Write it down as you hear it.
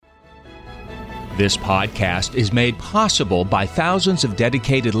This podcast is made possible by thousands of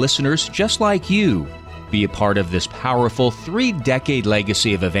dedicated listeners just like you. Be a part of this powerful 3-decade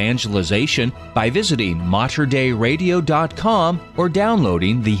legacy of evangelization by visiting materdeiradio.com or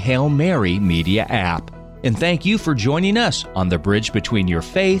downloading the Hail Mary Media app. And thank you for joining us on the bridge between your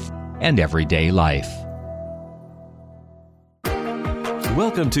faith and everyday life.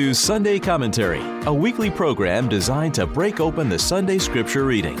 Welcome to Sunday Commentary, a weekly program designed to break open the Sunday Scripture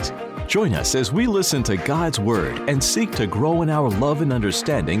readings. Join us as we listen to God's Word and seek to grow in our love and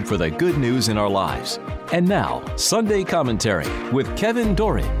understanding for the good news in our lives. And now, Sunday Commentary with Kevin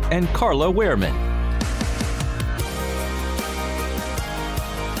Doran and Carla Wehrman.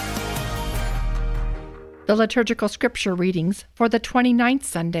 The liturgical scripture readings for the 29th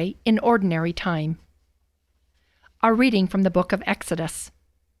Sunday in Ordinary Time. A reading from the book of Exodus.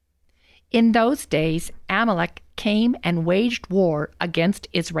 In those days, Amalek came and waged war against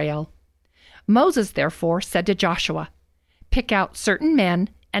Israel. Moses therefore said to Joshua, "Pick out certain men,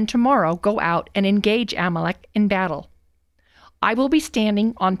 and tomorrow go out and engage Amalek in battle. I will be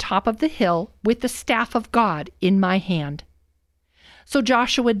standing on top of the hill with the staff of God in my hand." So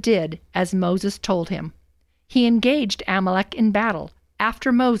Joshua did as Moses told him. He engaged Amalek in battle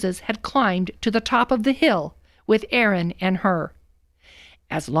after Moses had climbed to the top of the hill with Aaron and Hur.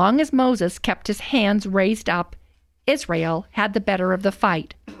 As long as Moses kept his hands raised up, Israel had the better of the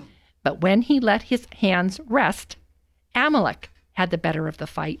fight. But when he let his hands rest, Amalek had the better of the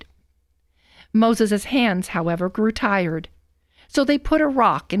fight. Moses' hands, however, grew tired, so they put a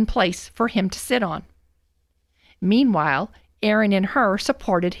rock in place for him to sit on. Meanwhile, Aaron and Hur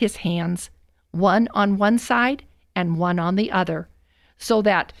supported his hands, one on one side and one on the other, so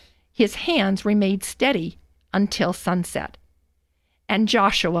that his hands remained steady until sunset. And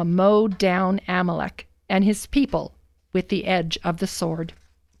Joshua mowed down Amalek and his people with the edge of the sword.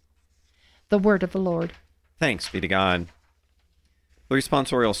 The word of the Lord. Thanks be to God. The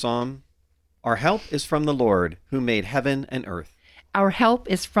responsorial psalm. Our help is from the Lord, who made heaven and earth. Our help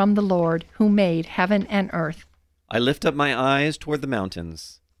is from the Lord, who made heaven and earth. I lift up my eyes toward the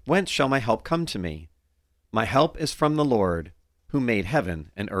mountains. Whence shall my help come to me? My help is from the Lord, who made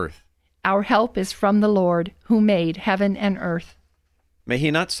heaven and earth. Our help is from the Lord, who made heaven and earth. May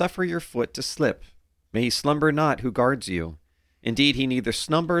he not suffer your foot to slip. May he slumber not who guards you. Indeed, he neither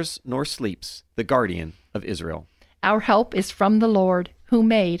slumbers nor sleeps, the guardian of Israel. Our help is from the Lord, who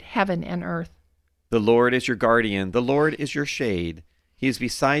made heaven and earth. The Lord is your guardian. The Lord is your shade. He is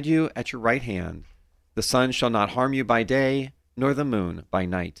beside you at your right hand. The sun shall not harm you by day, nor the moon by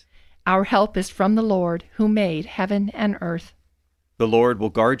night. Our help is from the Lord, who made heaven and earth. The Lord will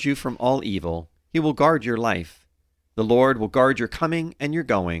guard you from all evil. He will guard your life. The Lord will guard your coming and your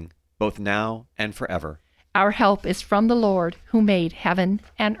going, both now and forever. Our help is from the Lord, who made heaven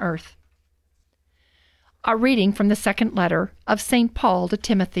and earth. A reading from the second letter of St. Paul to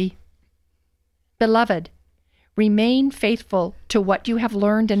Timothy. Beloved, remain faithful to what you have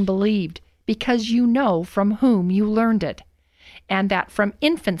learned and believed, because you know from whom you learned it, and that from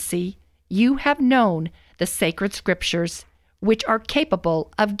infancy you have known the sacred Scriptures, which are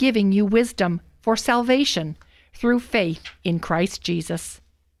capable of giving you wisdom for salvation through faith in Christ Jesus.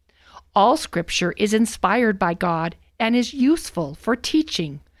 All Scripture is inspired by God and is useful for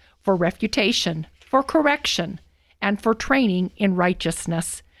teaching, for refutation, for correction, and for training in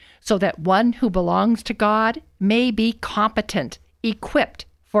righteousness, so that one who belongs to God may be competent, equipped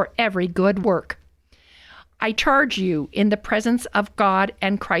for every good work. I charge you in the presence of God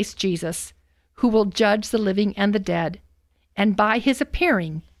and Christ Jesus, who will judge the living and the dead, and by his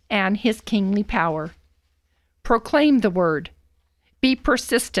appearing and his kingly power. Proclaim the word. Be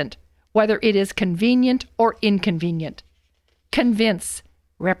persistent, whether it is convenient or inconvenient. Convince,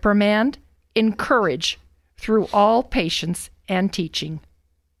 reprimand, encourage, through all patience and teaching.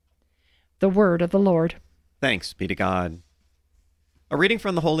 The word of the Lord. Thanks be to God. A reading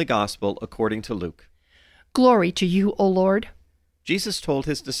from the Holy Gospel according to Luke. Glory to you, O Lord. Jesus told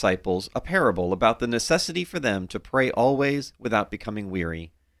his disciples a parable about the necessity for them to pray always without becoming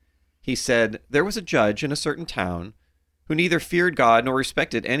weary. He said, "There was a judge in a certain town who neither feared God nor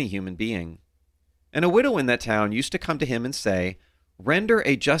respected any human being. And a widow in that town used to come to him and say, 'Render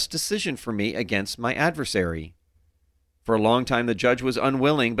a just decision for me against my adversary.' For a long time the judge was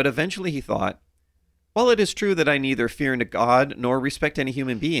unwilling, but eventually he thought, 'While it is true that I neither fear God nor respect any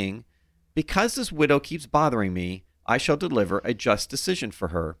human being, because this widow keeps bothering me, I shall deliver a just decision for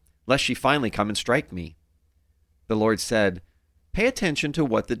her, lest she finally come and strike me.' The Lord said, 'Pay attention to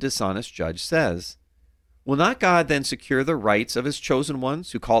what the dishonest judge says. Will not God then secure the rights of his chosen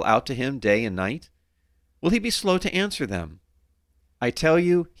ones who call out to him day and night? Will he be slow to answer them? I tell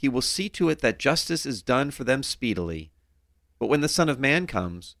you, he will see to it that justice is done for them speedily. But when the Son of Man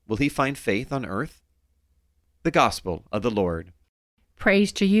comes, will he find faith on earth?" The Gospel of the Lord.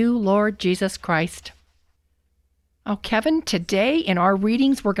 Praise to you, Lord Jesus Christ. Oh, Kevin, today in our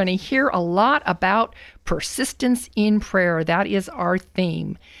readings, we're going to hear a lot about persistence in prayer. That is our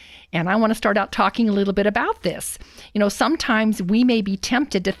theme. And I want to start out talking a little bit about this. Sometimes we may be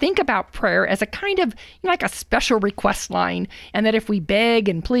tempted to think about prayer as a kind of like a special request line, and that if we beg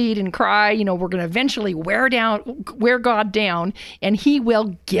and plead and cry, we're going to eventually wear God down and he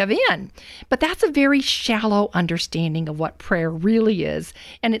will give in. But that's a very shallow understanding of what prayer really is.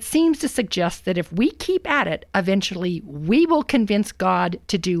 And it seems to suggest that if we keep at it, eventually we will convince God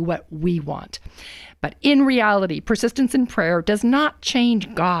to do what we want. But in reality, persistence in prayer does not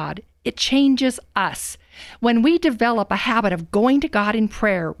change God. It changes us. When we develop a habit of going to God in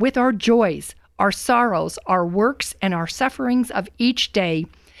prayer with our joys, our sorrows, our works, and our sufferings of each day,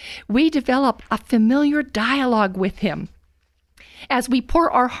 we develop a familiar dialogue with Him. As we pour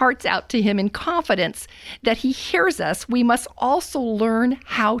our hearts out to Him in confidence that He hears us, we must also learn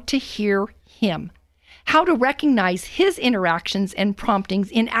how to hear Him, how to recognize His interactions and promptings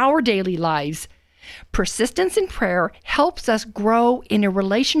in our daily lives. Persistence in prayer helps us grow in a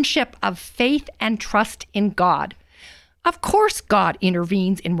relationship of faith and trust in God. Of course, God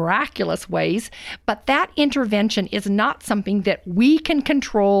intervenes in miraculous ways, but that intervention is not something that we can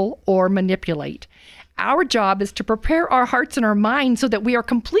control or manipulate. Our job is to prepare our hearts and our minds so that we are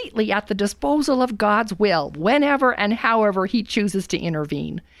completely at the disposal of God's will, whenever and however He chooses to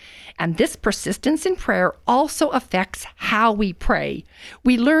intervene. And this persistence in prayer also affects how we pray.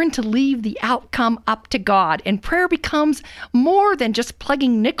 We learn to leave the outcome up to God, and prayer becomes more than just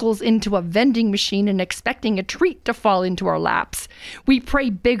plugging nickels into a vending machine and expecting a treat to fall into our laps. We pray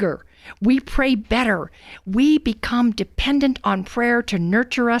bigger. We pray better. We become dependent on prayer to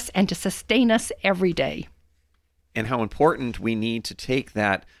nurture us and to sustain us every day. And how important we need to take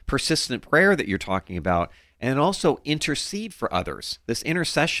that persistent prayer that you're talking about and also intercede for others. This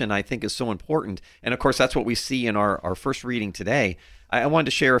intercession, I think, is so important. And of course, that's what we see in our first reading today. I wanted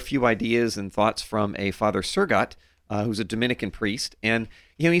to share a few ideas and thoughts from a Father Sergat, who's a Dominican priest. And,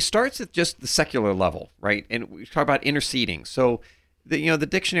 he starts at just the secular level, right? And we talk about interceding. So, the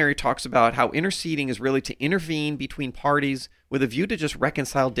dictionary talks about how interceding is really to intervene between parties with a view to just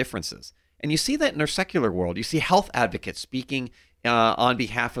reconcile differences. And you see that in our secular world. You see health advocates speaking on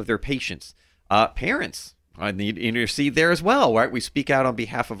behalf of their patients. Parents need to intercede there as well, right? We speak out on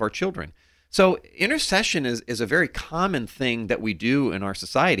behalf of our children. So intercession is a very common thing that we do in our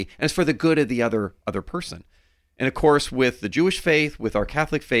society, and it's for the good of the other person. And of course, with the Jewish faith, with our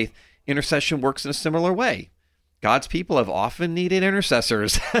Catholic faith, intercession works in a similar way. God's people have often needed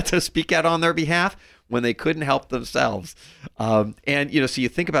intercessors to speak out on their behalf when they couldn't help themselves. So you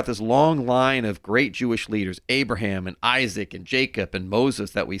think about this long line of great Jewish leaders, Abraham and Isaac and Jacob and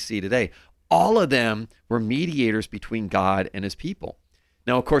Moses that we see today. All of them were mediators between God and his people.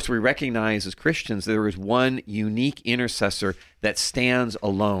 Now, of course, we recognize as Christians there is one unique intercessor that stands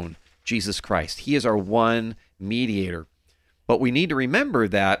alone, Jesus Christ. He is our one mediator. But we need to remember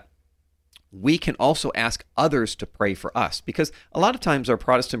that we can also ask others to pray for us, because a lot of times our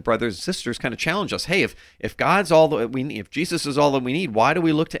Protestant brothers and sisters kind of challenge us. Hey, if God's all that we need, if Jesus is all that we need, why do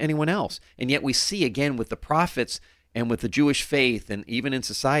we look to anyone else? And yet we see again with the prophets and with the Jewish faith and even in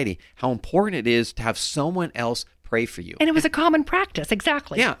society how important it is to have someone else pray for you. And it was a common practice,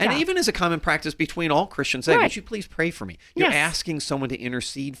 exactly. Yeah, and even as a common practice between all Christians, say, right. Would you please pray for me? You're Yes. asking someone to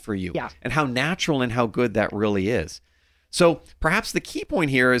intercede for you. Yeah. And how natural and how good that really is. So perhaps the key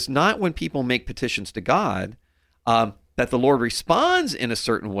point here is not when people make petitions to God that the Lord responds in a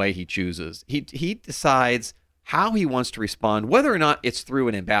certain way he chooses. He decides how he wants to respond, whether or not it's through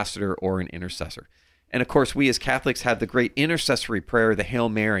an ambassador or an intercessor. And of course, we as Catholics have the great intercessory prayer, the Hail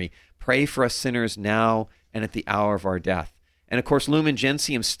Mary, pray for us sinners now and at the hour of our death. And of course, Lumen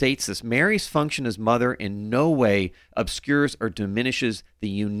Gentium states this: Mary's function as mother in no way obscures or diminishes the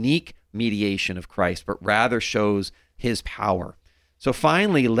unique mediation of Christ, but rather shows his power. So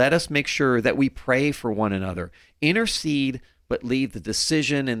finally, let us make sure that we pray for one another, intercede, but leave the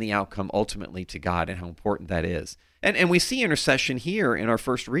decision and the outcome ultimately to God, and how important that is. And we see intercession here in our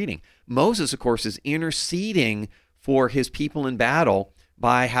first reading. Moses, of course, is interceding for his people in battle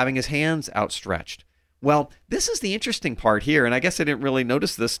by having his hands outstretched. Well, this is the interesting part here, and I guess I didn't really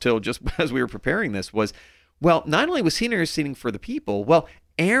notice this till just as we were preparing this, was, well, not only was he interceding for the people, well,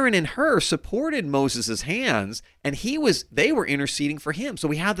 Aaron and Hur supported Moses' hands, and they were interceding for him. So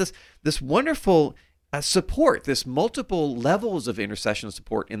we have this wonderful support, this multiple levels of intercession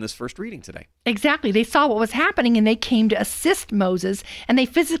support in this first reading today. Exactly. They saw what was happening and they came to assist Moses, and they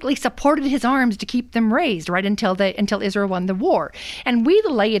physically supported his arms to keep them raised, right, until Israel won the war. And we, the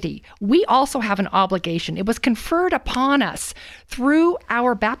laity, we also have an obligation. It was conferred upon us through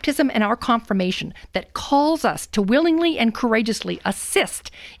our baptism and our confirmation that calls us to willingly and courageously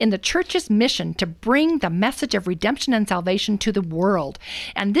assist in the church's mission to bring the message of redemption and salvation to the world.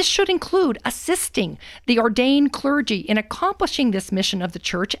 And this should include assisting the ordained clergy in accomplishing this mission of the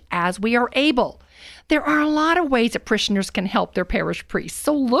church as we are able. There are a lot of ways that parishioners can help their parish priests,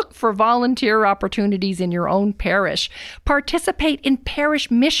 so look for volunteer opportunities in your own parish. Participate in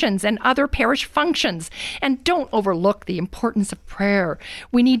parish missions and other parish functions, and don't overlook the importance of prayer.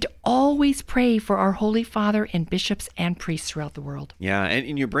 We need to always pray for our Holy Father and bishops and priests throughout the world. Yeah,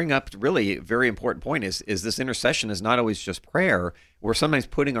 and you bring up really a very important point is this intercession is not always just prayer. We're sometimes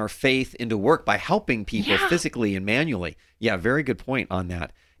putting our faith into work by helping people physically and manually. Yeah, very good point on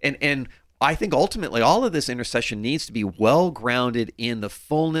that. And I think ultimately all of this intercession needs to be well grounded in the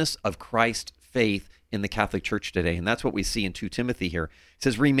fullness of Christ's faith in the Catholic Church today. And that's what we see in 2 Timothy here. It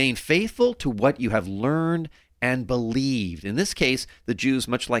says, remain faithful to what you have learned and believed. In this case, the Jews,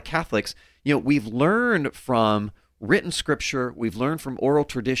 much like Catholics, we've learned from written scripture, we've learned from oral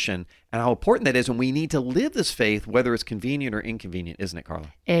tradition, and how important that is when we need to live this faith, whether it's convenient or inconvenient, isn't it, Carla?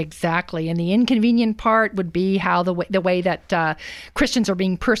 Exactly. And the inconvenient part would be how the way that Christians are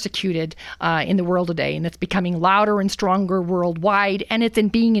being persecuted in the world today, and it's becoming louder and stronger worldwide, and it's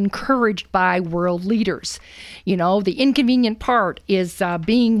being encouraged by world leaders. The inconvenient part is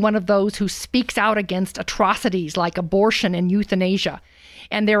being one of those who speaks out against atrocities like abortion and euthanasia.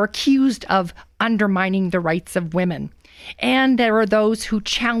 And they're accused of undermining the rights of women. And there are those who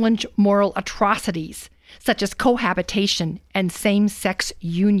challenge moral atrocities, such as cohabitation and same-sex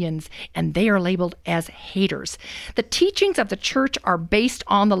unions, and they are labeled as haters. The teachings of the church are based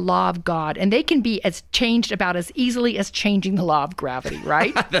on the law of God, and they can be changed about as easily as changing the law of gravity,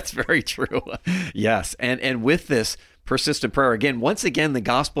 right? That's very true. Yes, and with this persistent prayer, once again, the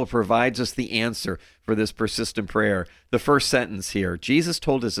gospel provides us the answer for this persistent prayer. The first sentence here, Jesus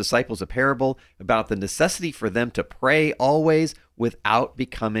told his disciples a parable about the necessity for them to pray always without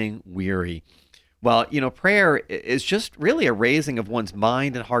becoming weary. Well, prayer is just really a raising of one's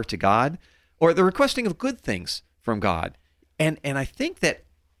mind and heart to God, or the requesting of good things from God. And I think that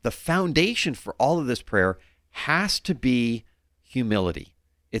the foundation for all of this prayer has to be humility.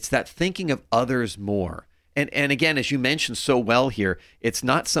 It's that thinking of others more. And again, as you mentioned so well here, it's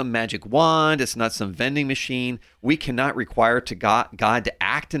not some magic wand. It's not some vending machine. We cannot require God to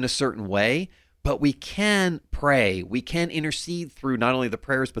act in a certain way, but we can pray. We can intercede through not only the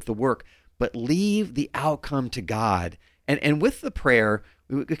prayers, but the work, but leave the outcome to God. And with the prayer,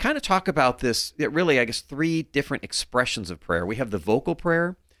 we kind of talk about this, really, 3 different expressions of prayer. We have the vocal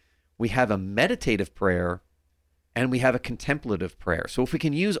prayer, we have a meditative prayer, and we have a contemplative prayer. So if we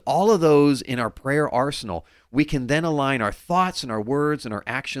can use all of those in our prayer arsenal, we can then align our thoughts and our words and our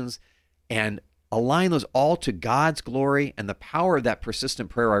actions and align those all to God's glory, and the power of that persistent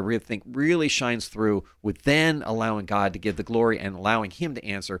prayer, I really think, really shines through with then allowing God to give the glory and allowing him to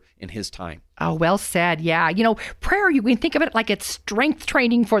answer in his time. Oh, well said. Yeah. Prayer, you can think of it like it's strength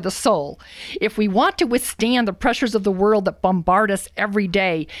training for the soul. If we want to withstand the pressures of the world that bombard us every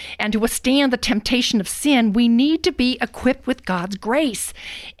day and to withstand the temptation of sin, we need to be equipped with God's grace.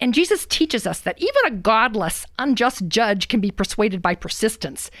 And Jesus teaches us that even a godless, unjust judge can be persuaded by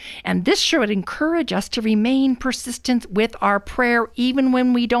persistence. And this should encourage us to remain persistent with our prayer even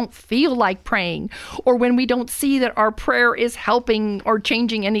when we don't feel like praying or when we don't see that our prayer is helping or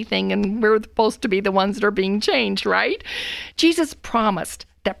changing anything and we're supposed to be the ones that are being changed, right? Jesus promised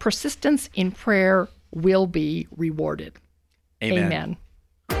that persistence in prayer will be rewarded. Amen.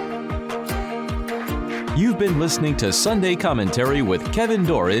 You've been listening to Sunday Commentary with Kevin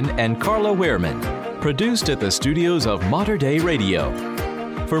Doran and Carla Wehrman, produced at the studios of Mater Dei Radio.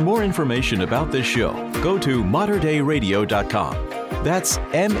 For more information about this show, go to materdeiradio.com. That's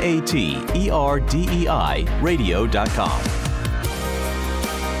MATERDEI radio.com.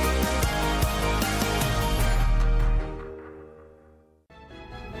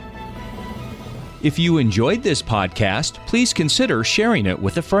 If you enjoyed this podcast, please consider sharing it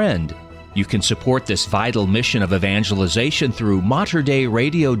with a friend. You can support this vital mission of evangelization through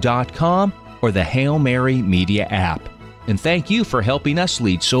materdeiradio.com or the Hail Mary Media app. And thank you for helping us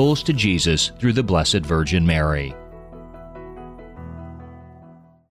lead souls to Jesus through the Blessed Virgin Mary.